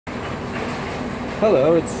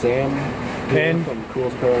Hello, it's Sam And from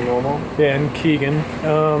Culz Paranormal. and Keegan.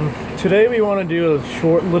 Today we want to do a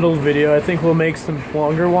short little video. I think we'll make some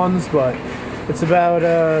longer ones, but it's about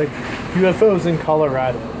UFOs in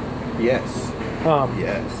Colorado. Yes.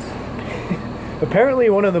 Yes.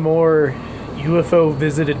 Apparently one of the more UFO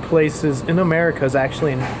visited places in America is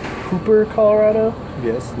actually in Cooper, Colorado.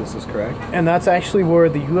 Yes, this is correct. And that's actually where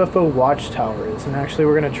the UFO watchtower is. And actually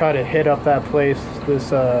we're going to try to hit up that place this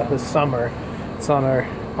summer. It's on our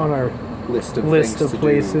List of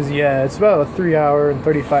places. do. Yeah, it's about a 3-hour and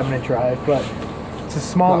 35-minute drive, but it's a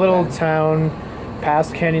small Not little bad. town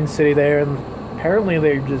past Canyon City there, and apparently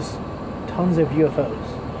they're just tons of UFOs.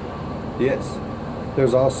 Yes.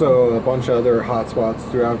 There's also a bunch of other hotspots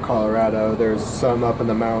throughout Colorado. There's some up in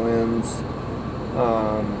the mountains.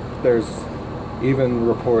 There's even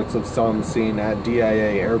reports of some seen at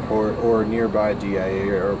DIA Airport or nearby DIA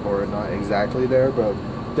Airport. Not exactly there, but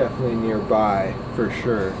definitely nearby for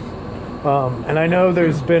sure. And I know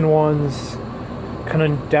there's been ones kind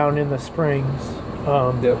of down in the Springs.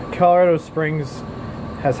 Yep. Colorado Springs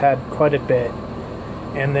has had quite a bit,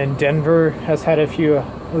 and then Denver has had a few,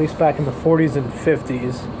 at least back in the 40s and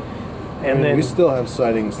 50s. And then we still have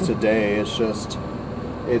sightings today. It's just,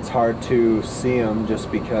 it's hard to see them just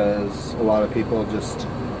because a lot of people just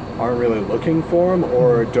aren't really looking for them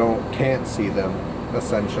or can't see them,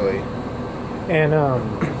 essentially. And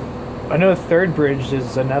I know Third Bridge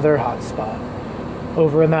is another hot spot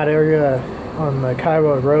over in that area on the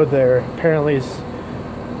Kiowa Road there. Apparently is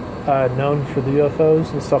known for the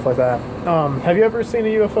UFOs and stuff like that. Have you ever seen a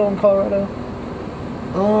UFO in Colorado?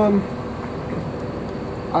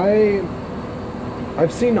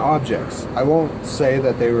 I've seen objects. I won't say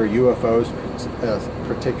that they were UFOs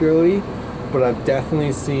particularly, but I've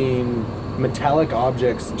definitely seen metallic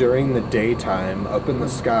objects during the daytime up in the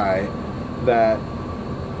sky that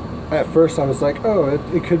at first I was like, oh,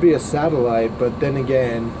 it could be a satellite, but then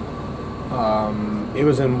again, it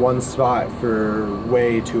was in one spot for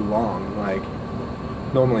way too long. Like,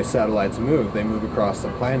 normally satellites move, they move across the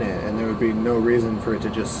planet, and there would be no reason for it to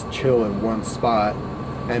just chill in one spot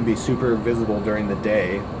and be super visible during the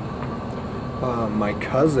day. My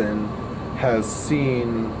cousin has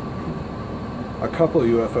seen a couple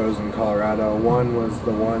UFOs in Colorado. One was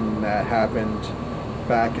the one that happened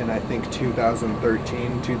back in, I think,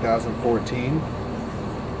 2013, 2014.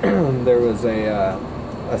 There was a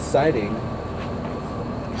sighting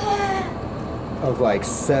of like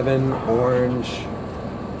 7 orange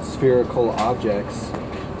spherical objects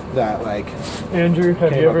that like Andrew,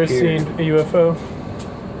 have you ever seen a UFO?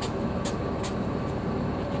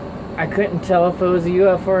 I couldn't tell if it was a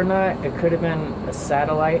UFO or not. It could have been a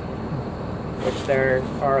satellite, which there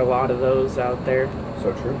are a lot of those out there.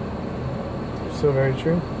 So true. So very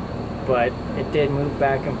true. But it did move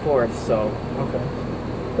back and forth, so Okay.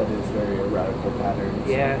 That is very radical patterns.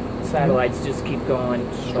 yeah, satellites just keep going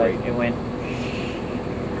Straight. But it went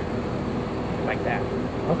like that.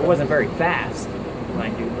 Okay. It wasn't very fast,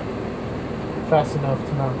 mind you, but Fast enough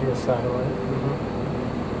to not be a satellite.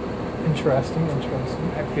 Interesting.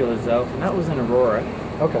 I feel as though and that was in Aurora,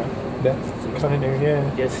 Okay. That's Kind of near,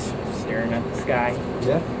 yeah. just staring at the sky.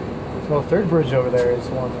 yeah. Well, Third Bridge over there is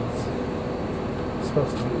one that's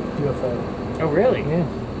supposed to be UFO. Oh, really? Yeah.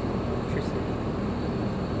 Interesting.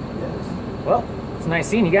 Yes. Well, it's nice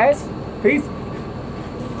seeing you guys. Peace.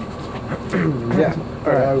 Yeah.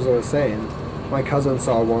 As I was saying, my cousin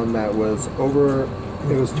saw one that was over.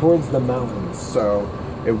 It was towards the mountains, so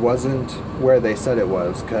it wasn't where they said it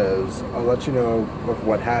was. Because I'll let you know of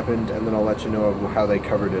what happened, and then I'll let you know of how they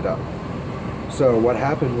covered it up. So what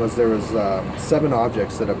happened was there was 7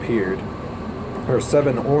 objects that appeared, or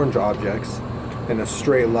 7 orange objects in a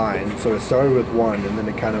straight line. So it started with 1, and then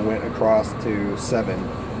it kind of went across to 7.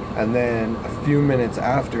 And then a few minutes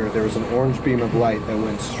after, there was an orange beam of light that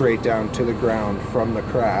went straight down to the ground from the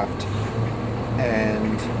craft.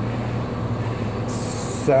 And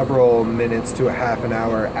several minutes to a half an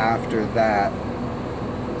hour after that,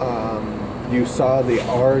 you saw the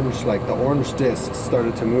orange discs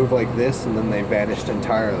started to move like this, and then they vanished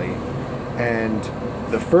entirely. And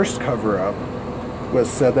the first cover-up was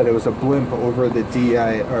said that it was a blimp over the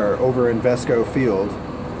DI, or over Invesco Field,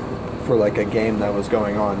 for like a game that was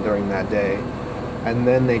going on during that day. And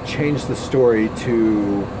then they changed the story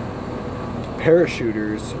to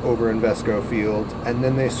parachuters over Invesco Field, and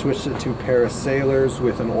then they switched it to parasailers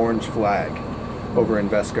with an orange flag over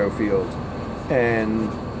Invesco Field. And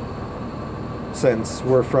since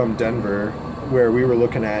we're from Denver, where we were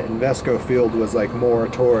looking at, Invesco Field was like more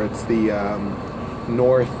towards the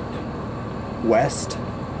northwest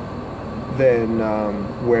than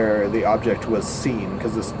where the object was seen,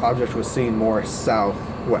 because this object was seen more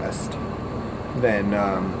southwest than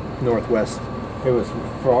northwest. It was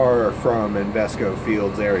far from Invesco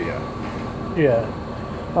Fields area, Yeah.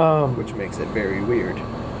 which makes it very weird.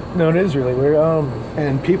 No, it is really weird.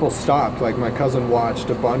 And people stopped. Like, my cousin watched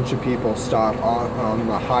a bunch of people stop on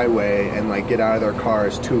the highway and like get out of their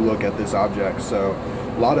cars to look at this object. So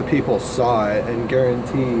a lot of people saw it, and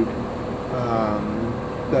guaranteed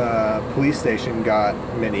the police station got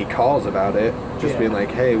many calls about it, just being like,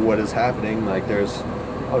 hey, what is happening? Like, there's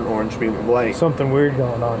an orange beam of light. Something weird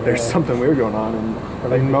going on. There's something weird going on. And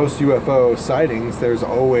like most UFO sightings, there's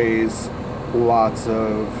always lots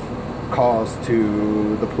of calls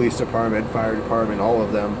to the police department, fire department, all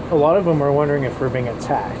of them. A lot of them are wondering if we're being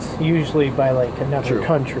attacked, usually by like another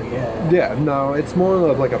country. Yeah, no, it's more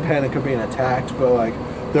of like a panic of being attacked, but like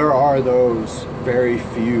there are those very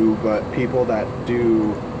few, but people that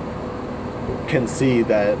can see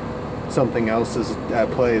that something else is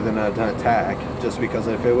at play than an attack. Just because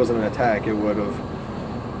if it wasn't an attack,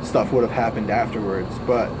 stuff would have happened afterwards.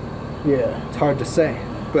 But it's hard to say.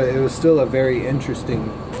 But it was still a very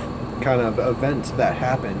interesting kind of event that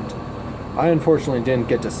happened. I unfortunately didn't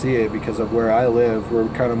get to see it because of where I live. We're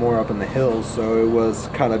kind of more up in the hills, so it was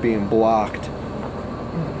kind of being blocked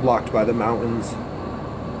by the mountains.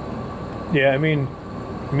 Yeah, I mean,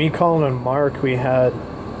 me, Colin, and Mark, we had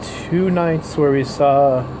 2 nights where we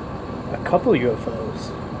saw a couple UFOs.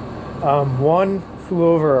 One flew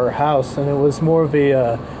over our house, and it was more of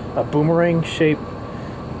a boomerang shape,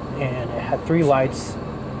 and it had 3 lights,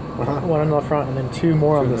 one on the front and then 2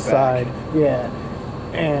 more on the side. Yeah,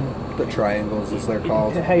 and the triangles, as they're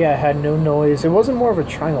called. Yeah, it had no noise. It wasn't more of a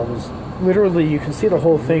triangle. It was literally, you can see the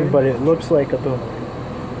whole thing, but it looks like a boomerang.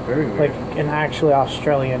 Very weird. Like an actually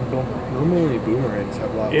Australian boomerang. Normally boomerangs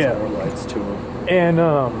have lots more lights to them. And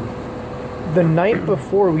the night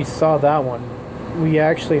before we saw that one, we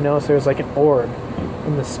actually noticed there was like an orb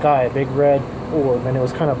in the sky, a big red orb, and it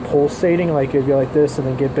was kind of pulsating, like it'd go like this and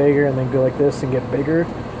then get bigger and then go like this and get bigger.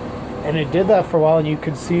 And it did that for a while, and you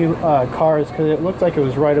could see cars, because it looked like it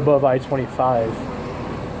was right above I-25.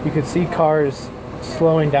 You could see cars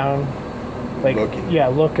slowing down, like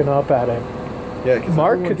looking up at it. Yeah, because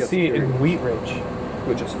Mark could see it in Wheat Ridge,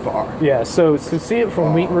 which is far. Yeah, so to see it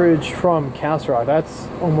from Wheat Ridge from Castle Rock, that's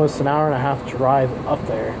almost an hour and a half drive up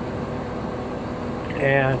there.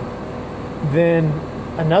 And then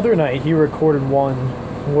another night he recorded one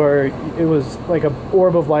where it was like an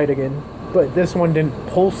orb of light again, but this one didn't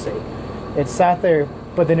pulsate. It sat there,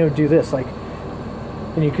 but then it would do this, like,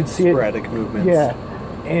 and you could see sporadic movements. Yeah,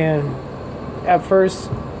 and at first,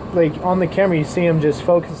 like on the camera, you see him just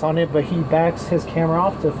focus on it, but he backs his camera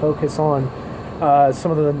off to focus on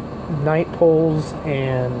some of the night poles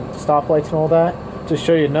and stoplights and all that to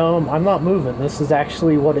show you, no, I'm not moving. This is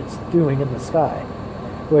actually what it's doing in the sky.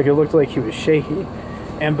 Like, it looked like he was shaky.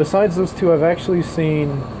 And besides those 2, I've actually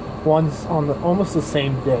seen ones on almost the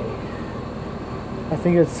same day. I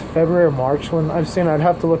think it's February or March when I've seen. I'd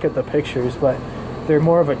have to look at the pictures, but they're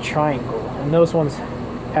more of a triangle, and those ones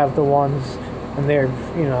have the ones, and they're,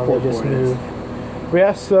 they just move. But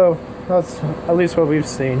yeah, so that's at least what we've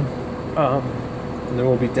seen. And there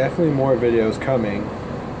will be definitely more videos coming.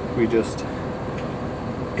 We just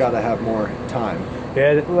gotta have more time.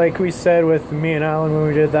 Yeah, like we said with me and Alan when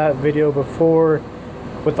we did that video before,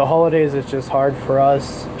 with the holidays, it's just hard for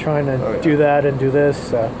us trying to do that and do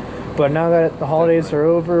this. But now that the holidays are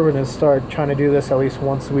over, we're going to start trying to do this at least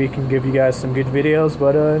once a week and give you guys some good videos.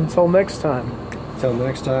 But until next time. Until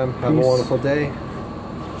next time, have a wonderful day.